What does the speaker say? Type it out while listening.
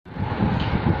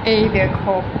এই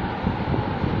দেখো,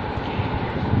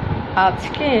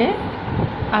 আজকে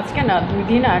আজকে না 2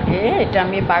 দিন আগে এটা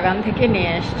আমি বাগান থেকে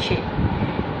নিয়ে এসেছি।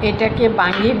 এটাকে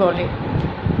বাঙ্গি বলে।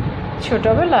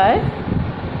 ছোটবেলায়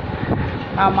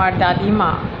আমার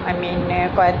দাদিমা,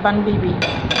 কয়েকবান বিবি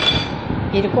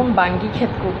এরকম বাঙ্গি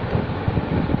ক্ষেত করতো।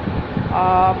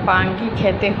 বাঙ্গি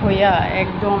খেতে হইয়া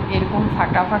একদম এরকম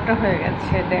ফাটা ফাটা হয়ে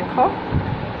গেছে দেখো।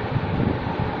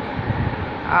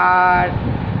 আর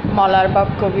মলারবাগ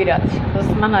কবিরাজ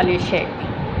ওসমান আলী শেখ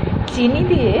চিনি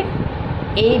দিয়ে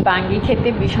এই বাঙ্গি খেতে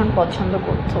ভীষণ পছন্দ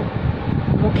করতো।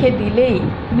 মুখে দিলেই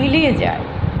মিলিয়ে যায়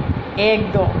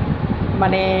একদম।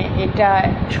 মানে এটা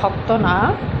শক্ত না,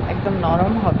 একদম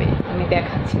নরম হবে। আমি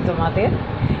দেখাচ্ছি তোমাদের।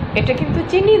 এটা কিন্তু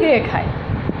চিনি দিয়ে খায়।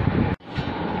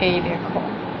 এই দেখো,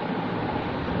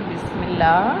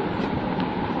 বিসমিল্লাহ,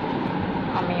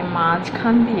 আমি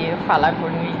মাঝখান দিয়ে ফালা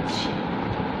করে নিচ্ছি।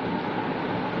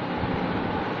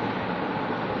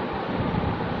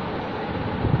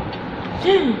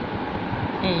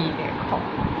 এই দেখো,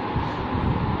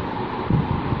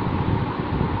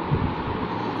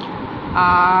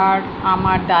 আর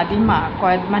আমার দাদিমা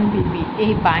কয়েকমান বিবি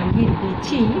এই বাঙ্গির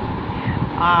বিচি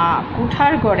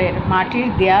কুঠার ঘরের মাটির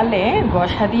দেয়ালে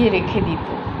গসা দিয়ে রেখে দিত।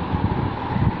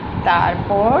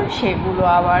 তারপর সেগুলো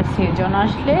আবার সিজন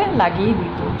আসলে লাগিয়ে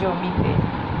দিত, জমিতে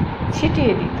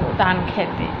ছিটিয়ে দিত। ধান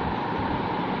খেতে,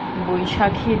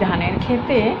 বৈশাখী ধানের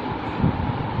খেতে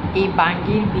এই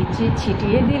বাঙ্গির বিচি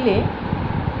ছিটিয়ে দিলে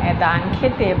ধান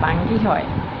খেতে বাঙ্গি হয়।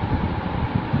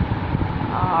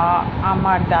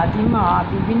 আমার দাদিমা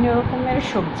বিভিন্ন রকমের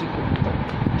সবজি করত,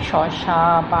 শসা,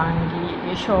 বাঙ্গি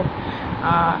এসব।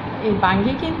 এই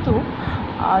বাঙ্গি কিন্তু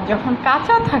যখন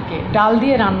কাঁচা থাকে ডাল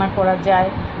দিয়ে রান্না করা যায়,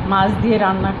 মাছ দিয়ে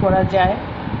রান্না করা যায়,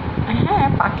 হ্যাঁ,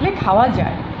 পাকলে খাওয়া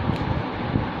যায়।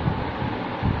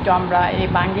 তো আমরা এই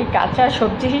বাঙ্গি কাঁচা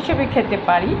সবজি হিসেবে খেতে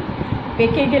পারি,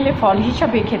 পেকে গেলে ফল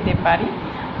হিসাবে খেতে পারি।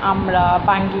 আমরা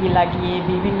বাঙ্গি লাগিয়ে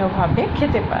বিভিন্নভাবে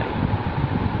খেতে পারি।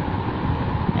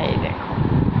 এই দেখো,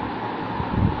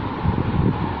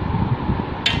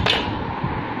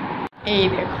 এই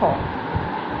দেখো,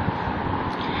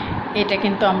 এটা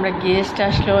কিন্তু আমরা গেস্ট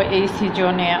আসলো এই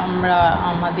সিজনে আমরা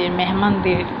আমাদের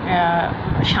মেহমানদের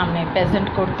সামনে প্রেজেন্ট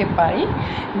করতে পারি।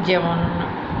 যেমন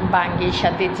বাঙ্গির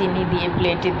সাথে চিনি দিয়ে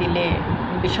প্লেটে দিলে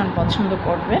ভীষণ পছন্দ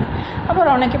করবে। আবার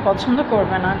অনেকে পছন্দ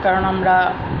করবে না, কারণ আমরা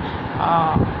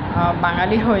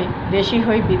বাঙালি হই, দেশি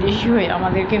হই, বিদেশি হই।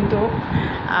 আমাদের কিন্তু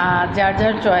যার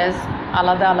যার চয়েস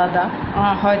আলাদা আলাদা।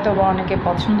 হয়তো বা অনেকে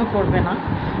পছন্দ করবে না,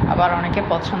 আবার অনেকে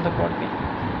পছন্দ করবে।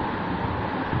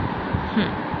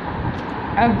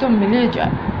 একদম মিলিয়ে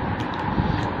যায়।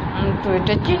 তো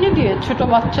এটা চিনি দিয়ে ছোট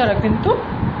বাচ্চারা কিন্তু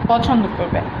পছন্দ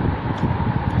করবে।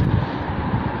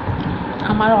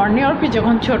 আমার অর্ণি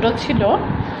যখন ছোট ছিল,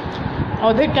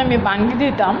 ওদেরকে আমি বাঙ্গি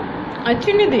দিতাম আর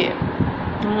চিনি দিয়ে,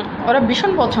 ওরা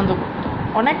ভীষণ পছন্দ করতো,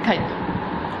 অনেক খাইত।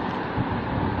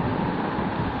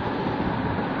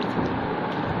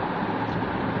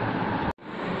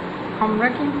 আমরা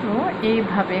কিন্তু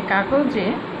এইভাবে কাগজে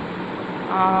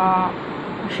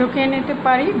শুকিয়ে নিতে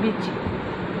পারি বিচি।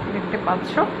 দেখতে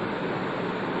পাচ্ছ,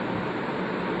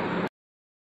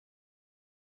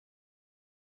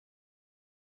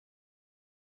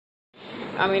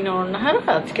 আমি নূরনাহার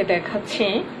আজকে দেখাচ্ছি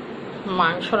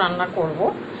মাংস রান্না করব।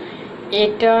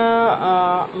 এটা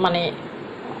মানে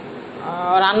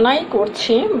রান্নাই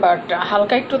করছি, বাট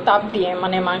হালকা একটু তাপ দিয়ে,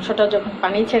 মানে মাংসটা যখন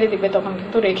পানি ছেড়ে দিবে তখন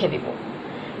কিন্তু রেখে দিব।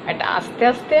 এটা আস্তে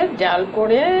আস্তে জাল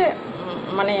করে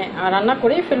মানে রান্না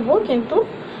করেই ফেলবো, কিন্তু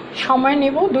সময়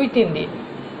নেব 2-3 দিন।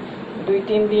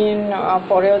 2-3 দিন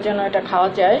পরেও যেন এটা খাওয়া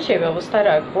যায় সে ব্যবস্থায়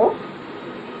রাখবো।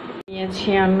 নিয়েছি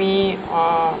আমি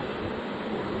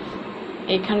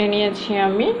এখানে নিয়েছি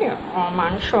আমি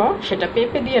মাংস, সেটা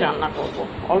পেঁপে দিয়ে রান্না করব।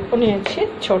 অল্প নিয়েছি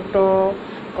ছোট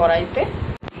কড়াইতে।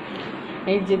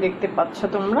 এই যে দেখতে পাচ্ছ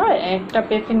তোমরা, একটা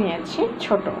পেঁপে নিয়েছি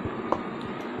ছোট।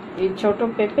 এই ছোট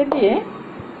পেঁপে দিয়ে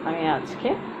আমি আজকে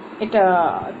এটা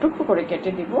টুকরো করে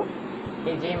কেটে দিব।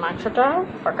 এই যে মাংসটা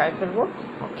পাকায় ফেলবো।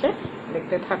 ওকে,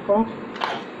 দেখতে থাকো।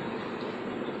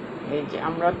 এই যে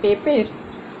আমরা পেঁপের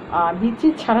বিচি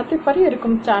ছাড়াতে পারি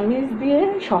এরকম চামিচ দিয়ে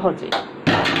সহজে।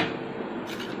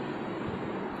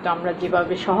 তো আমরা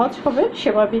যেভাবে সহজ হবে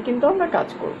সেভাবেই কিন্তু আমরা কাজ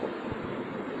করব।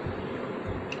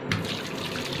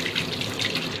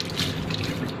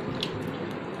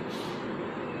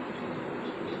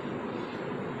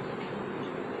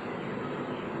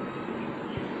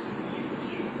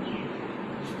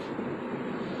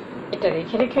 এটা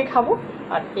রেখে রেখে খাবো,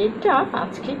 আর এটা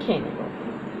আজকে খেয়ে নেব,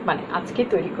 মানে আজকে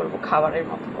তৈরি করব খাবারের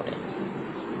মতো করে।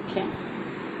 ওকে,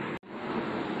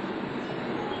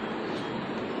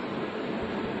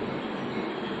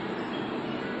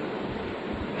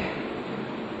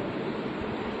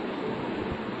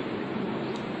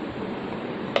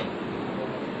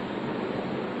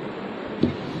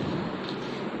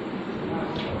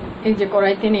 এই যে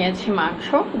কড়াইতে নিয়েছি মাংস,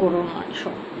 গরুর মাংস,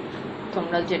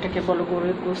 তোমরা যেটাকে বলো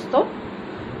গরুর গোস্ত।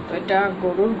 তো এটা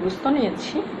গরুর গোস্ত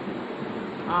নিয়েছি,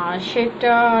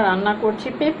 সেটা রান্না করছি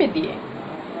পেঁপে দিয়ে।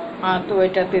 তো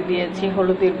এটাতে দিয়েছি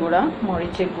হলুদের গুঁড়া,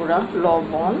 মরিচের গুঁড়া,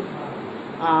 লবণ,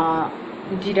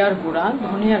 জিরার গুঁড়া,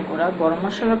 ধনিয়ার গুঁড়া, গরম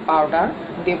মশলার পাউডার,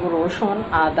 দেব রসুন,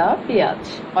 আদা, পেঁয়াজ,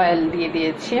 অয়েল দিয়ে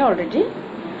দিয়েছি অলরেডি।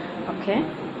 ওকে,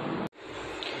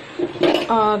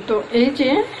 তো এই যে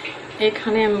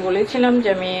এখানে আমি বলেছিলাম যে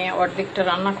আমি অর্ধেকটা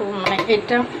রান্না করবো, মানে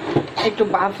এটা একটু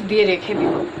বাফ দিয়ে রেখে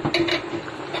দিব,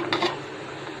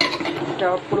 এটা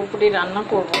পুরোপুরি রান্না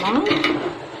করবো না।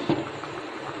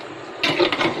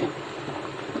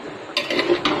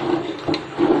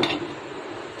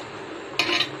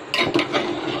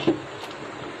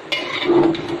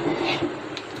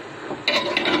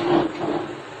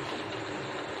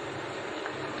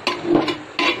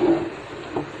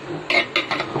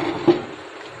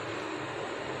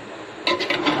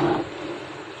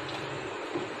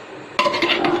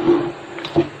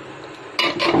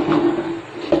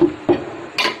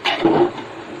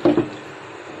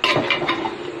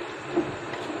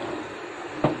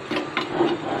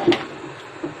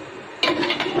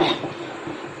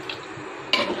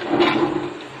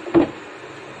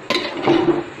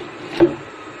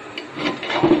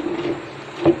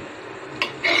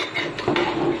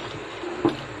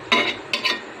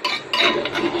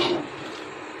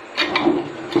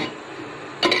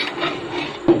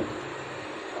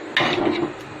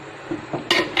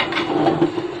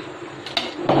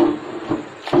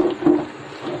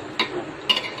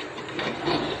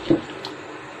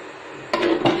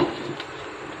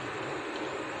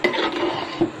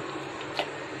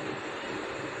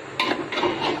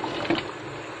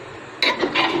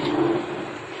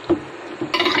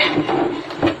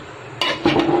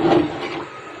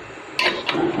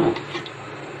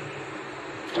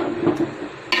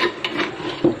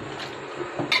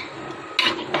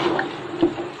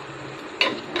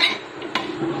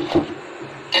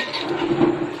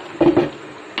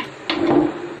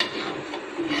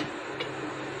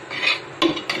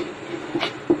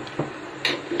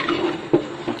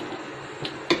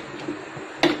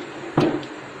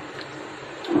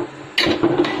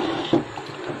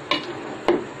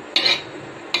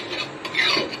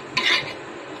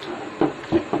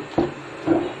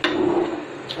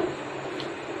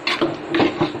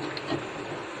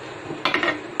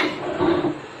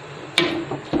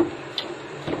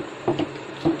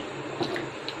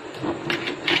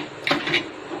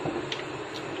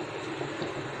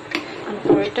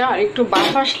 এটা আর একটু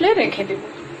বাফ আসলে রেখে দেব,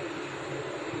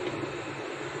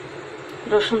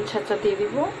 রসুন ছাঁচা দিয়ে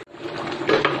দিব।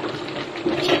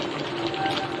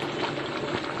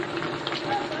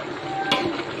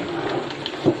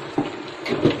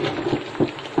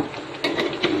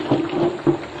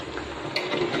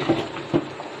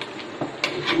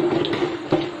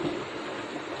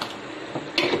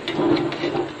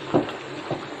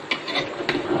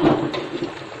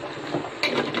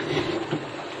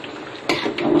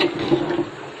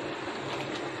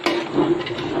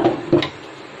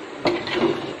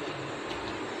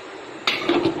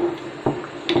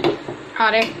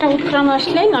 আর একটা উত্তরাণ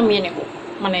আসলেই নামিয়ে নেব,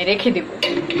 মানে রেখে দেব।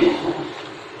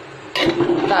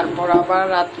 তারপর আবার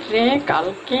রাত্রে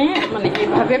কালকে মানে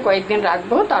এভাবে কয়েকদিন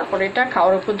রাখবো, তারপর এটা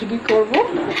খাওয়ার উপযোগী করব।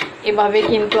 এভাবে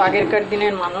কিন্তু আগেরকার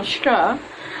দিনের মানুষরা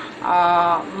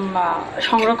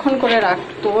সংরক্ষণ করে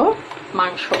রাখতো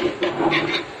মাংস,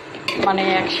 মানে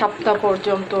 1 সপ্তাহ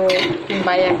পর্যন্ত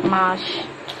কিংবা 1 মাস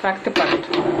রাখতে পারত।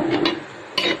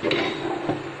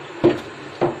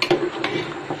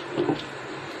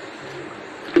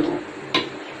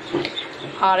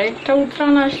 আর একটা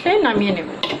উত্তরাণ আসলে নামিয়ে নেব,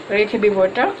 রেখে দিব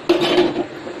এটা।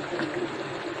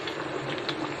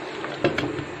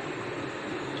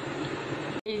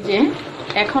 এই যে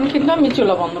এখন কিন্তু আমি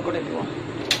চুলা বন্ধ করে দেব।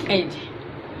 এই যে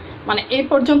মানে এই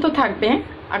পর্যন্ত থাকবে,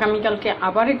 আগামীকালকে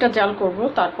আবার এটা জাল করব,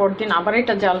 তারপর দিন আবার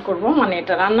এটা জাল করব, মানে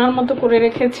এটা রান্নার মতো করে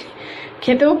রেখেছি,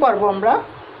 খেতেও পারবো আমরা,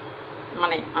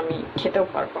 মানে আমি খেতেও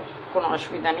পারবো, কোনো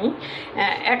অসুবিধা নেই।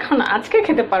 এখন আজকে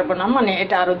খেতে পারবো না, মানে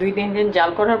এটা আরো 2-3 দিন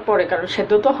জাল করার পরে, কারণ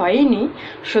সেদ্ধ তো হয়নি,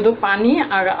 শুধু পানি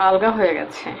আর আলগা হয়ে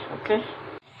গেছে। ওকে,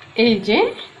 এই যে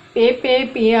পেঁপে,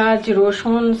 পেঁয়াজ,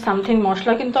 রসুন, সামথিং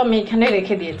মশলা কিন্তু আমি এখানে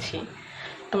রেখে দিয়েছি।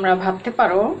 তোমরা ভাবতে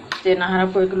পারো যে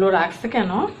নাহারাপু এগুলো রাখছে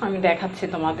কেন, আমি দেখাচ্ছি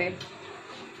তোমাদের।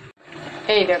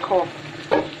 এই দেখো,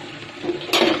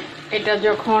 এটা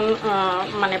যখন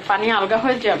মানে পানি আলগা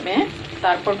হয়ে যাবে,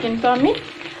 তারপর কিন্তু আমি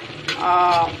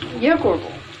ইয়ে করব,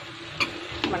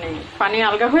 মানে পানি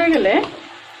আলগা হয়ে গেলে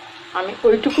আমি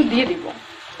ওইটুকু দিয়ে দিব,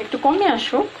 একটু কমে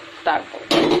আসুক, তারপর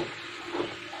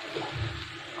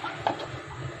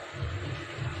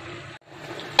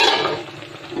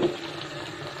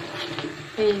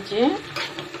এই যে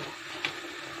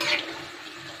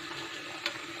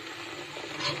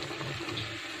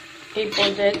এই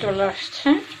পর্যায়ে চলে আসছে।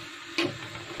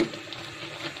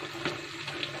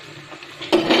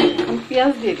 এখন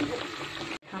পেঁয়াজ দিয়ে দিব।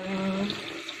 এখানে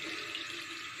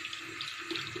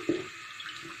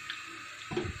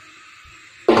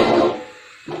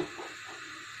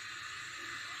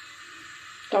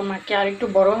তো আমাকে আর একটু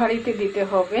বড় হাঁড়িতে দিতে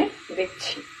হবে,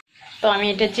 দেখছি। তো আমি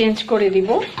এটা চেঞ্জ করে দিব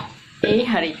এই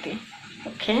হাঁড়িতে।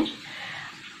 ওকে,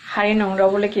 হাঁড়ি নোংরা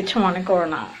বলে কিছু মনে করো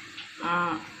না,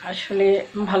 আসলে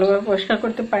ভালোভাবে পরিষ্কার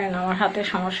করতে পারি না, আমার হাতের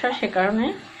সমস্যা, সে কারণে।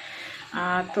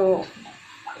 তো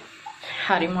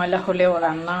হাঁড়ি ময়লা হলেও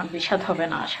রান্না বিস্বাদ হবে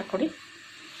না আশা করি।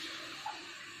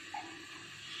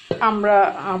 আমরা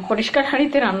পরিষ্কার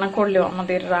হাঁড়িতে রান্না করলেও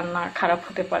আমাদের রান্না খারাপ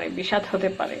হতে পারে, বিস্বাদ হতে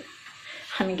পারে,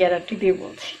 আমি গ্যারান্টি দিয়ে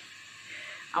বলছি।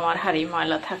 আমার হাঁড়ি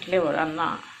ময়লা থাকলেও রান্না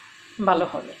ভালো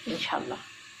হবে ইনশাল্লাহ।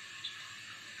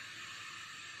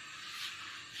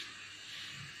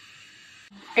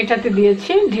 এটাতে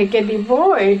দিয়েছি, ঢেকে দিব।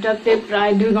 এটাতে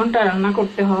প্রায় 2 ঘন্টা রান্না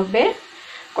করতে হবে।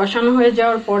 কষানো হয়ে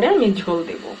যাওয়ার পরে আমি ঝোল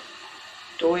দেব।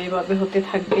 তো এইভাবে হতে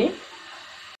থাকবে।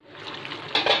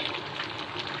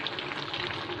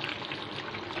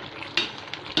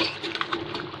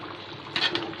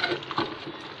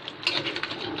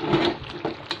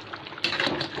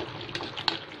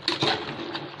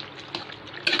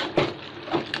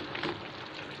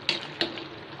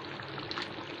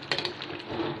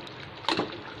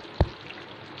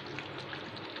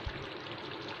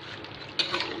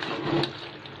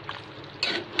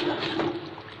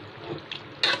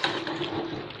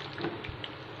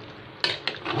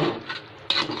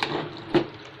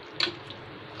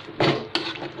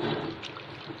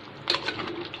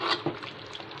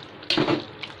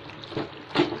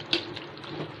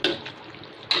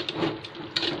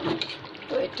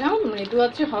 এটা মৃদু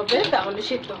আঁচে হবে, তাহলে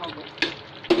সিদ্ধ হবে।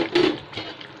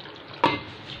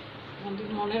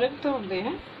 মনে রাখতে হবে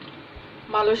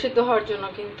ভালো সিদ্ধ হওয়ার জন্য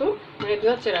কিন্তু মৃদু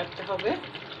আঁচে রাখতে হবে।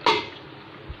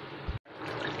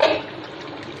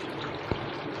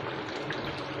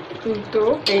 কিন্তু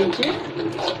এই যে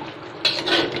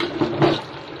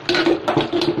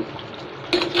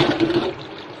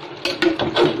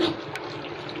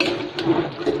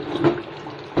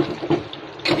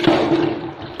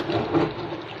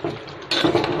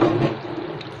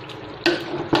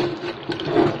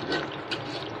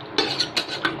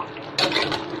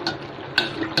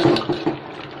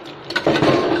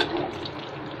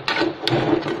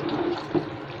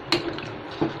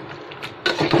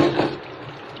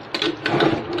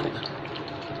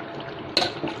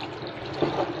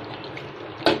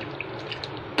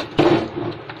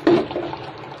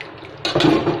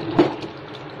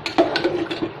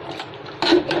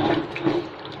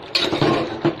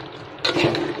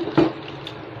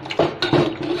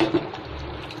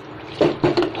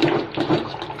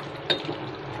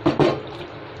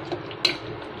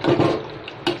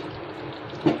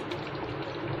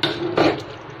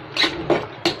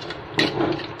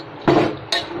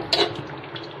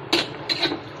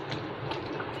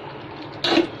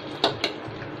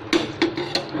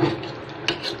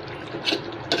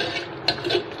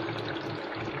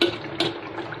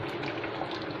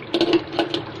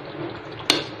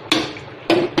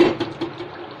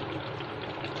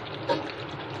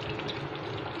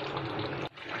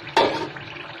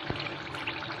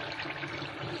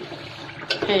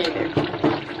এই দেখো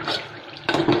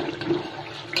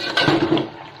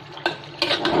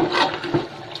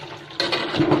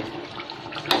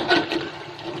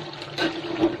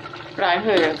প্রায়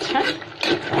হয়ে গেছে।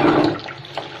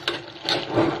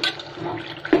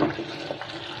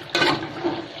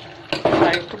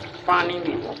 আর একটু পানি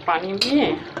দিব, পানি দিয়ে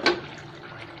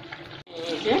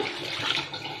এই যে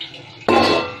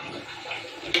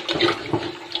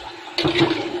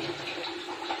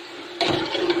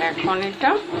এখন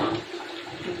এটা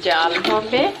জাল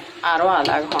হবে আরো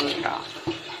আধা ঘন্টা,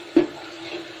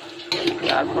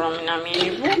 তারপর আমি নামিয়ে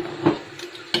নিব।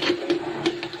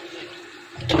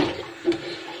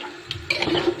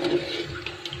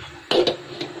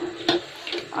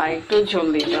 আর একটু ঝোল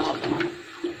দিতে হবে।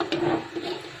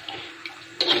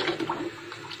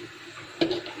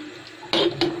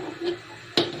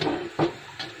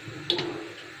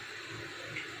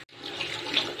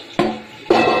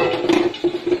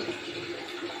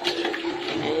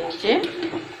 এই যে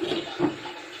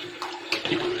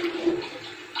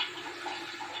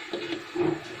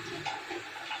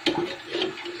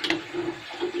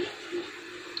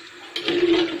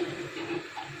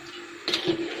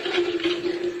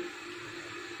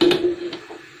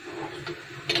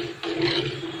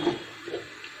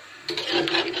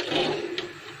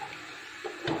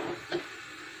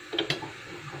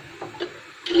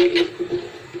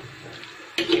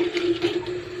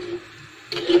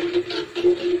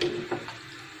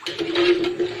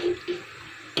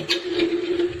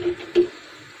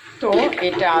তো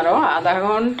এটা আরো আধা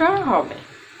ঘন্টা হবে।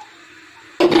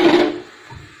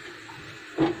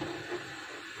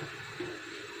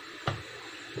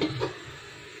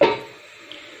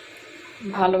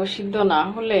 ভালো সিদ্ধ না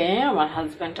হলে আমার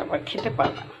হাজব্যান্ড আবার খেতে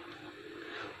পারবে না,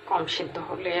 কম সিদ্ধ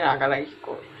হলে রাগারাগি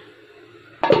করবে।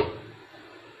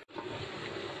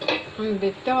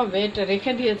 দেখতে হবে, এটা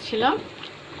রেখে দিয়েছিলাম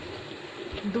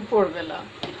দুপুরবেলা,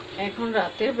 এখন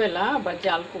রাতের বেলা আবার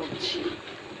জাল করছি।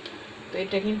 তো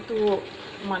এটা কিন্তু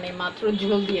মানে মাত্র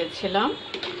ঝোল দিয়েছিলাম,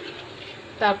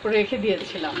 তারপর রেখে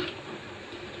দিয়েছিলাম।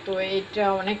 তো এটা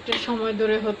অনেকটা সময়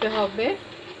ধরে হতে হবে,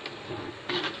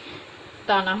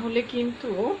 তা না হলে কিন্তু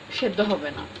সেদ্ধ হবে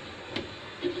না।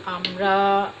 আমরা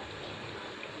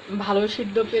ভালো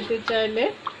সিদ্ধ পেতে চাইলে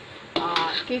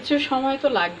কিছু সময় তো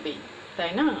লাগবেই,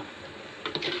 তাই না?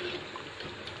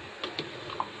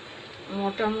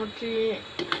 মোটামুটি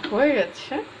হয়ে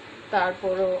গেছে,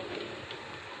 তারপরও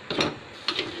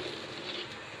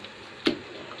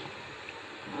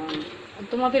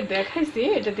তোমাদের দেখাইছি,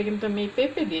 এটাতে কিন্তু আমি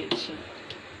পেঁপে দিয়েছি।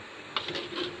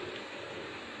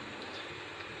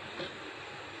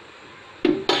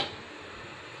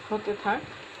 হতে থাক,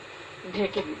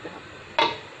 ঢেকে দিতে হবে।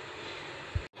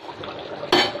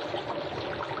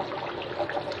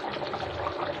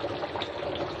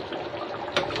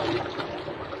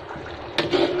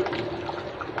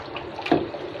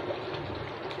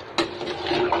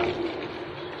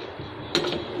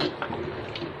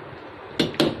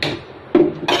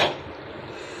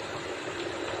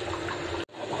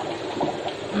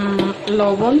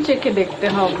 লবণ চেখে দেখতে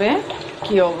হবে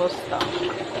কি অবস্থা।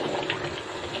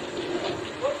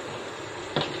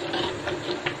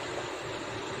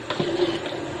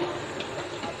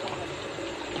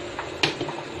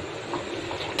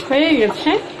 হয়ে গেছে,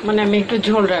 মানে আমি একটু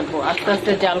ঝোল রাখবো, আস্তে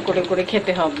আস্তে জাল করে করে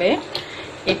খেতে হবে।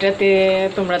 এটাতে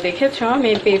তোমরা দেখেছো আমি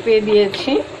পেঁপে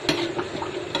দিয়েছি।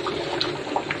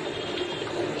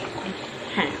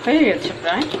 হ্যাঁ, হয়ে গেছে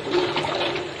প্রায়।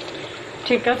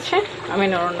 ঠিক আছে, আমি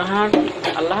নরনাহার,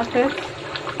 আল্লাহ হাফেজ।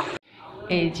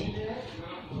 এই যে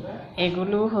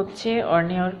এগুলো হচ্ছে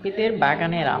অর্নি অর্পিতের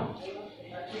বাগানের আম।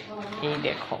 এই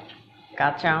দেখো,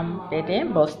 কাঁচা আম পেড়ে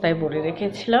বস্তায় ভরে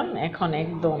রেখেছিলাম, এখন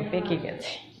একদম পেকে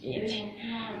গেছে। এই যে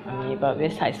আমি এভাবে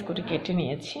সাইজ করে কেটে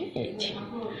নিয়েছি। এই যে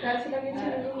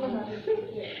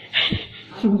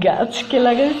গাছ কে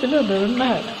লাগাইছিল ধরুন না।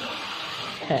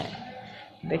 হ্যাঁ,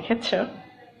 দেখেছ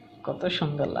কত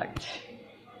সুন্দর লাগছে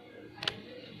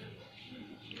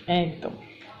একদম।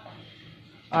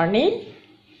 অর্নি,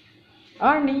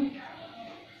 অর্নি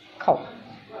খাও,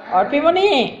 অর্পিমণি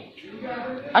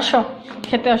আসো,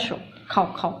 খেতে আসো, খাও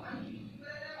খাও।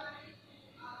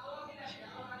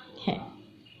 হ্যাঁ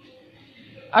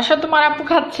আসো, তোমার আপু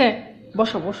খাচ্ছে,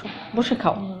 বসো বসো, বসে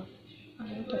খাও।